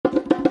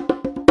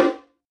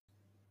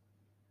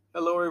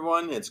Hello,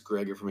 everyone. It's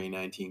Gregor from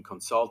A19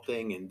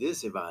 Consulting, and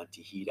this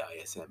Ivanti Heat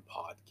ISM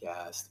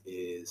podcast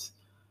is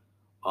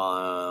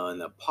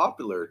on a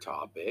popular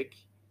topic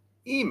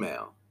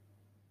email.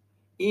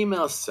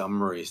 Email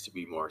summaries, to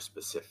be more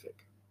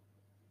specific.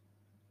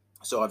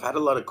 So, I've had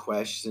a lot of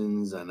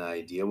questions, and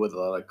I deal with a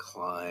lot of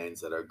clients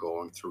that are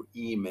going through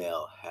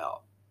email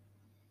hell.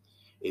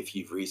 If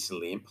you've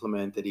recently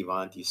implemented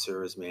Ivanti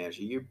Service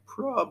Manager, you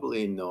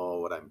probably know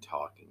what I'm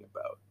talking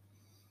about,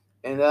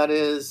 and that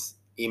is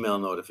email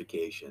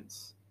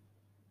notifications.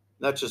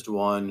 Not just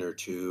one or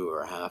two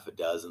or half a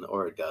dozen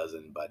or a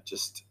dozen, but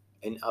just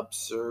an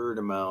absurd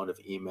amount of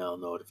email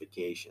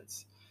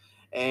notifications.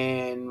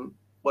 And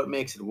what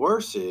makes it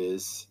worse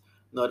is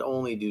not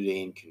only do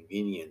they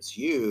inconvenience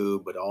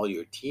you, but all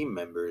your team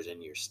members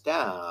and your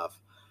staff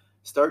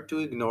start to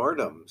ignore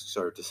them,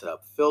 start to set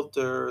up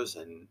filters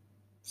and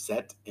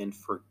set and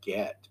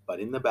forget,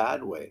 but in the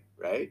bad way,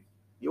 right?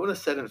 You want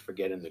to set and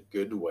forget in the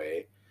good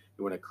way.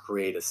 You want to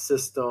create a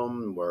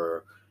system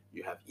where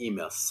you have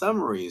email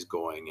summaries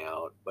going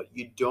out, but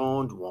you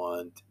don't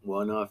want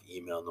one off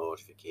email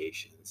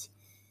notifications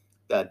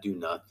that do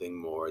nothing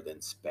more than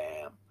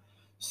spam.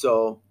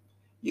 So,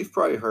 you've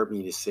probably heard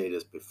me say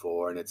this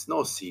before, and it's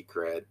no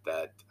secret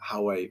that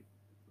how I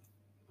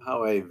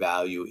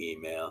value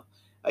email.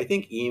 I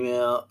think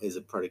email is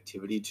a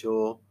productivity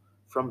tool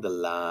from the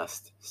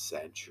last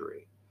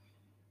century.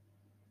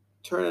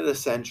 Turn of the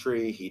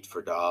century, heat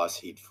for DOS,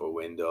 heat for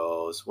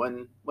Windows,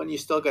 when you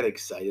still got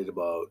excited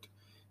about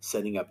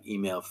setting up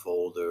email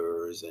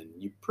folders and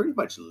you pretty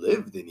much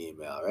lived in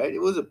email, right?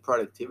 It was a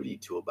productivity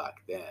tool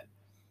back then.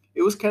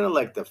 It was kind of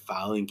like the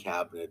filing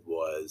cabinet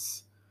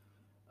was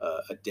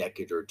a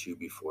decade or two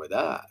before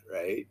that,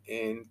 right?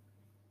 And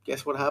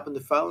guess what happened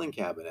to filing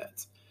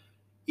cabinets?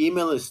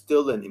 Email is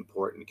still an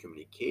important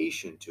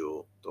communication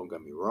tool, don't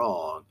get me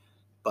wrong,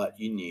 but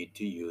you need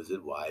to use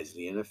it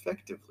wisely and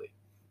effectively.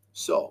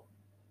 So,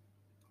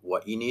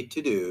 what you need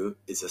to do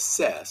is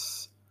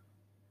assess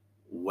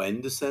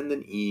when to send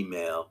an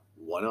email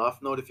one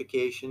off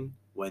notification,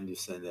 when to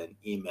send an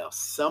email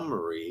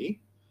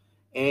summary,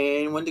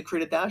 and when to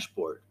create a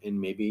dashboard. And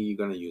maybe you're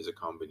going to use a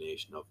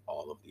combination of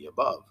all of the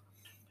above.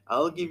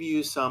 I'll give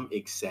you some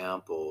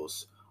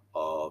examples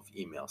of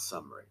email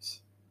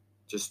summaries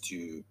just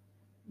to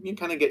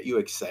kind of get you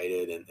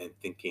excited and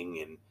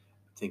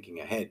thinking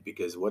ahead,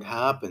 because what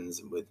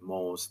happens with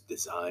most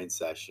design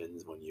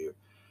sessions when you're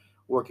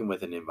working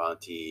with an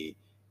Ivanti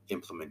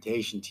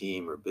implementation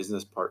team or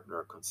business partner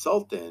or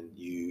consultant,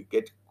 you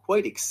get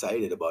quite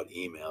excited about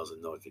emails and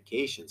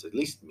notifications. At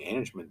least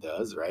management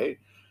does, right?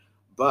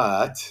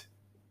 But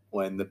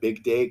when the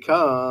big day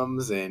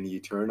comes and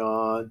you turn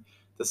on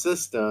the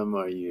system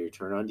or you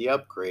turn on the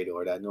upgrade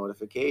or that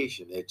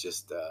notification, it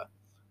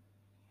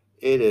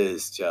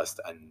is just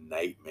a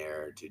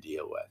nightmare to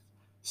deal with.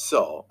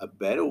 So, a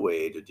better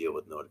way to deal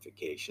with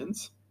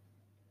notifications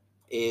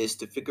is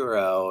to figure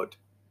out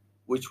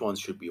which ones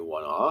should be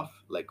one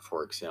off. Like,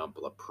 for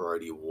example, a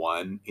priority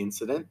one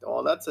incident.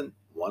 Oh, that's a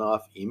one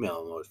off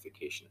email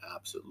notification.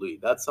 Absolutely.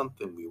 That's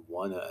something we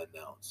want to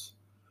announce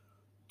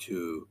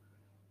to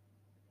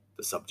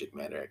the subject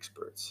matter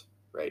experts,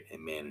 right?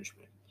 And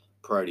management.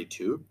 Priority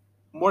two,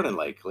 more than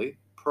likely.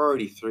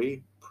 Priority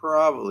three,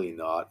 probably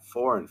not.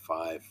 Four and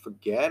five,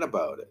 forget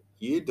about it.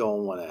 You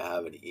don't want to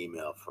have an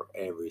email for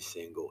every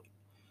single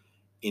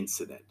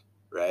incident,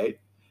 right?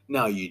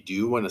 Now, you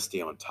do want to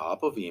stay on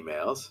top of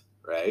emails,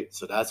 right?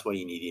 So that's why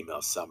you need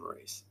email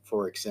summaries.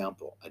 For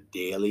example, a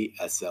daily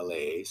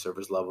SLA,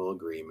 service level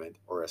agreement,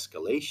 or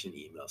escalation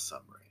email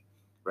summary,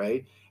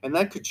 right? And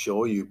that could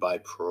show you by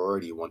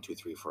priority one, two,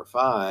 three, four,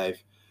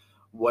 five,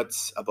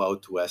 what's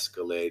about to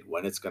escalate,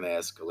 when it's going to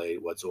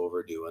escalate, what's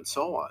overdue, and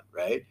so on,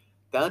 right?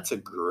 That's a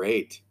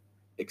great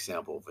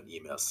example of an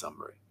email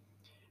summary.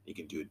 You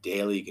can do it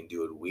daily, you can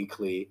do it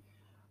weekly.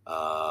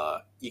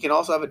 You can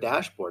also have a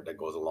dashboard that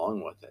goes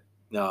along with it.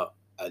 Now,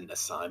 an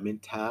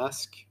assignment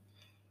task,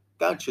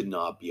 that should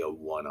not be a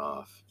one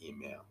off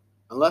email,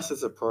 unless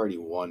it's a priority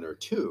one or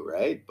two,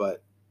 right?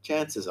 But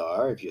chances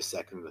are, if you're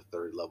second or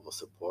third level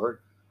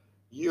support,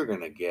 you're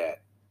going to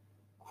get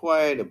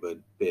quite a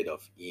bit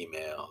of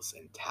emails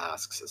and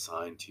tasks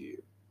assigned to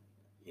you,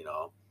 you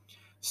know.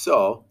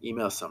 So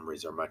email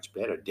summaries are much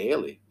better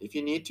daily. If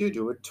you need to,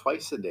 do it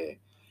twice a day.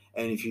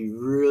 And if you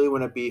really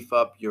want to beef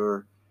up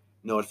your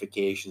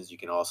notifications, you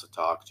can also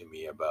talk to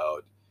me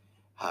about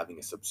having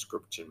a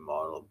subscription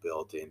model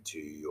built into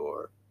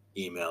your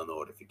email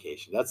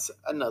notification. That's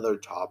another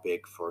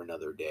topic for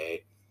another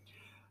day.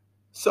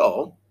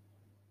 So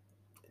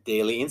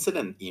daily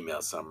incident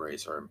email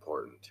summaries are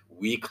important.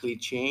 Weekly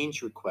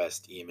change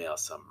request email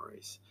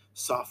summaries.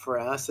 Software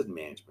asset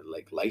management,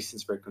 like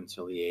license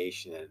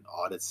reconciliation and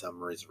audit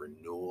summaries,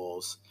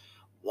 renewals.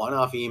 One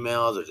off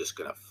emails are just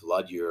going to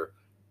flood your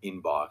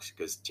inbox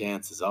because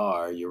chances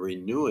are you're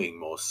renewing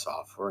most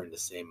software in the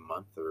same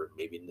month or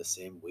maybe in the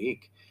same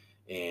week.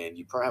 And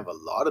you probably have a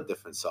lot of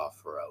different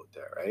software out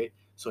there, right?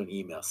 So an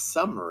email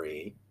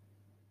summary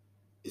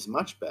is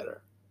much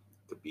better.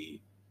 It could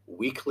be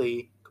weekly,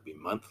 it could be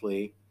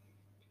monthly.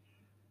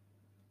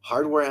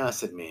 Hardware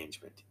asset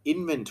management,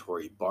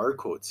 inventory,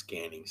 barcode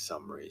scanning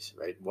summaries,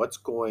 right? What's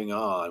going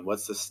on?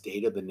 What's the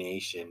state of the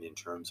nation in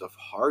terms of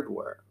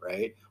hardware,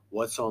 right?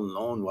 What's on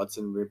loan? What's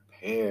in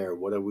repair?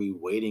 What are we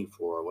waiting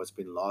for? What's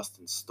been lost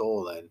and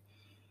stolen?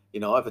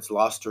 If it's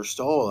lost or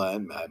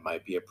stolen, that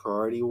might be a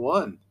priority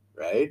one,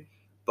 right?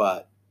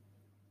 But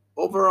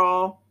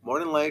overall, more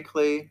than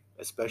likely,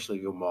 especially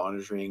if you're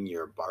monitoring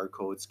your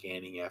barcode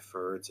scanning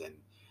efforts and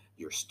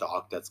your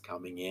stock that's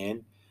coming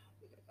in,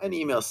 an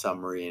email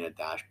summary and a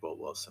dashboard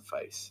will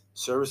suffice.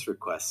 Service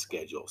request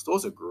schedules,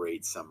 those are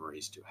great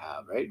summaries to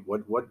have, right?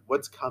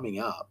 What's coming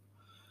up?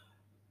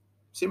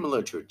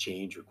 Similar to a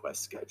change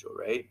request schedule,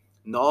 right?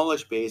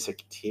 Knowledge base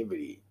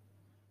activity.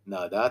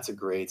 Now that's a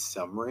great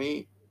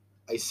summary.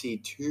 I see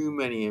too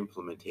many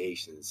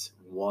implementations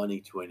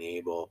wanting to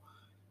enable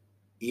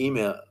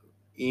email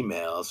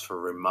emails for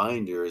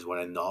reminders when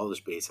a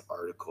knowledge base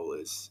article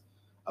is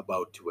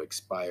about to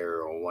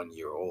expire or 1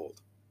 year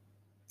old.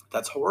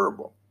 That's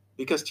horrible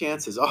because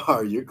chances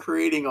are you're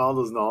creating all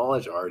those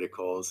knowledge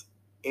articles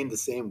in the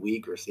same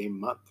week or same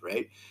month,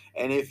 right?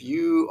 And if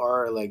you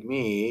are like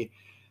me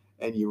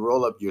and you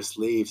roll up your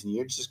sleeves and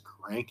you're just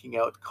cranking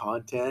out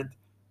content,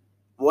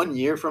 1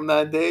 year from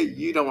that day,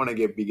 you don't want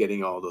to be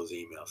getting all those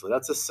emails. So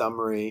that's a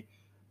summary.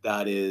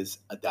 That is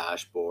a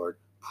dashboard.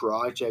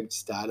 Project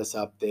status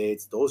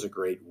updates, those are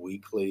great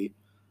weekly.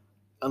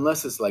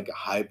 Unless it's like a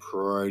high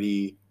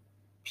priority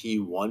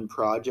P1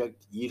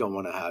 project, you don't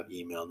want to have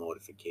email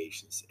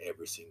notifications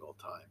every single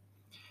time.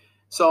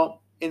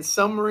 So, in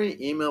summary,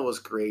 email was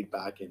great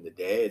back in the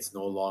day. It's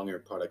no longer a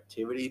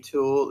productivity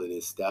tool. It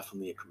is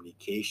definitely a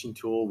communication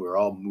tool. We're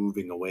all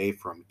moving away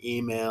from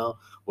email,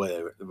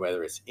 whether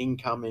it's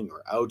incoming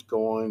or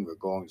outgoing. We're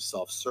going to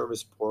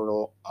self-service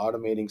portal,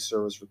 automating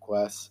service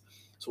requests.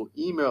 So,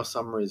 email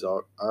summaries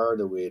are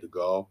the way to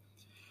go.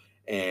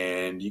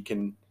 And you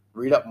can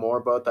read up more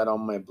about that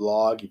on my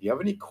blog. If you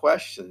have any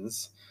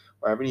questions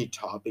or have any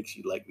topics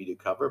you'd like me to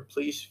cover,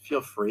 please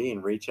feel free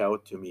and reach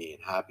out to me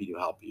and happy to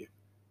help you.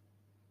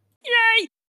 Yay!